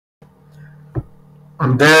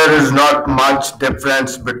There is not much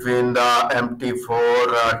difference between the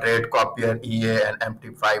MT4 trade copier EA and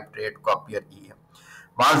MT5 trade copier EA.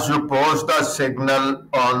 Once you post the signal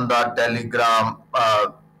on the Telegram,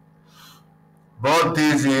 both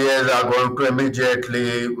these EAs are going to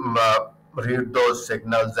immediately read those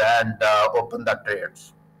signals and open the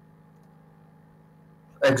trades.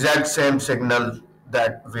 Exact same signal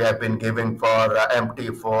that we have been giving for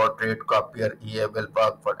MT4 trade copier EA will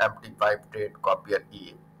work for MT5 trade copier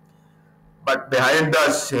EA. But behind the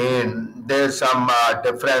scene, there's some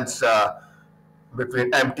difference between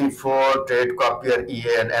MT4 trade copier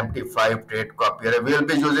EA and MT5 trade copier. We'll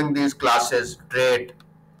be using these classes: trade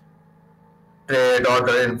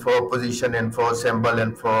order info, position info, symbol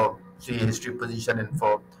info, see history position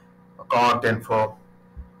info, account info.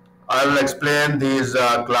 I will explain these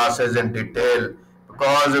classes in detail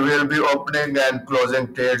because we will be opening and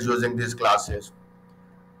closing trades using these classes.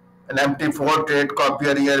 In MT4 trade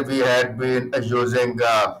copier here, we had been using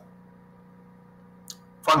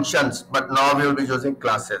functions, but now we will be using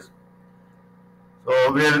classes.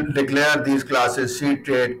 So we'll declare these classes: C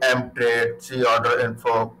trade, M trade, C order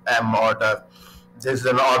info, M order. This is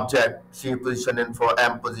an object: C position info,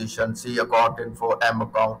 M position, C account info, M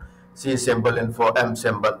account, C symbol info, M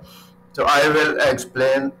symbol. So I will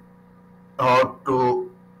explain how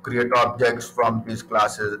to create objects from these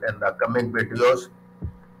classes in the coming videos.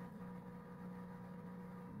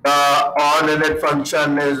 The on init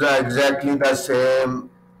function is exactly the same.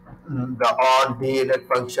 The on init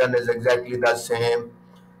function is exactly the same.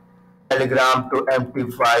 Telegram to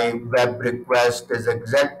MT5 web request is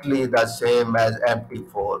exactly the same as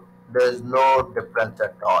MT4. There is no difference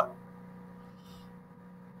at all.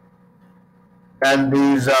 And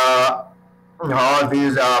these how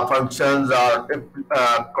these functions are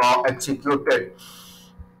executed,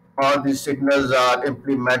 all these signals are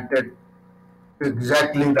implemented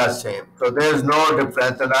exactly the same. So there is no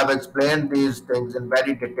difference, and I've explained these things in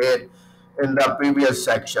very detail in the previous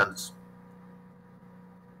sections.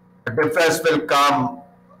 The difference will come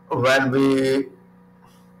when we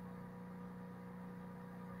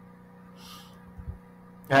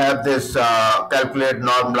have this calculate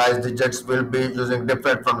normalized digits. Will be using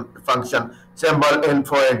different function: symbol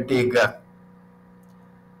info integer,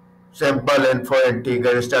 simple info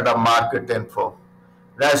integer instead of market info.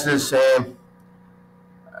 Rest is same.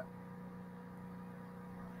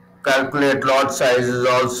 Calculate lot size is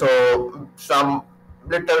also some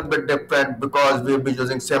little bit different because we'll be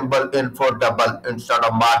using symbol info double instead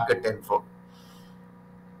of market info.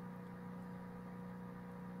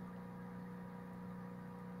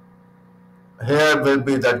 Here will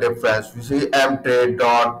be the difference. We see M trade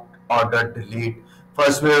dot order delete.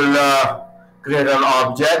 First we'll create an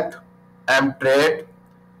object M trade,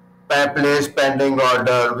 place pending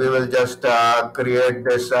order. We will just create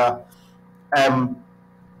this M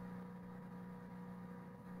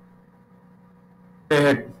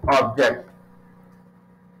trade object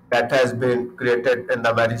that has been created in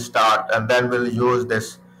the very start, and then we'll use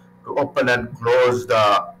this to open and close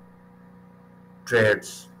the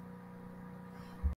trades.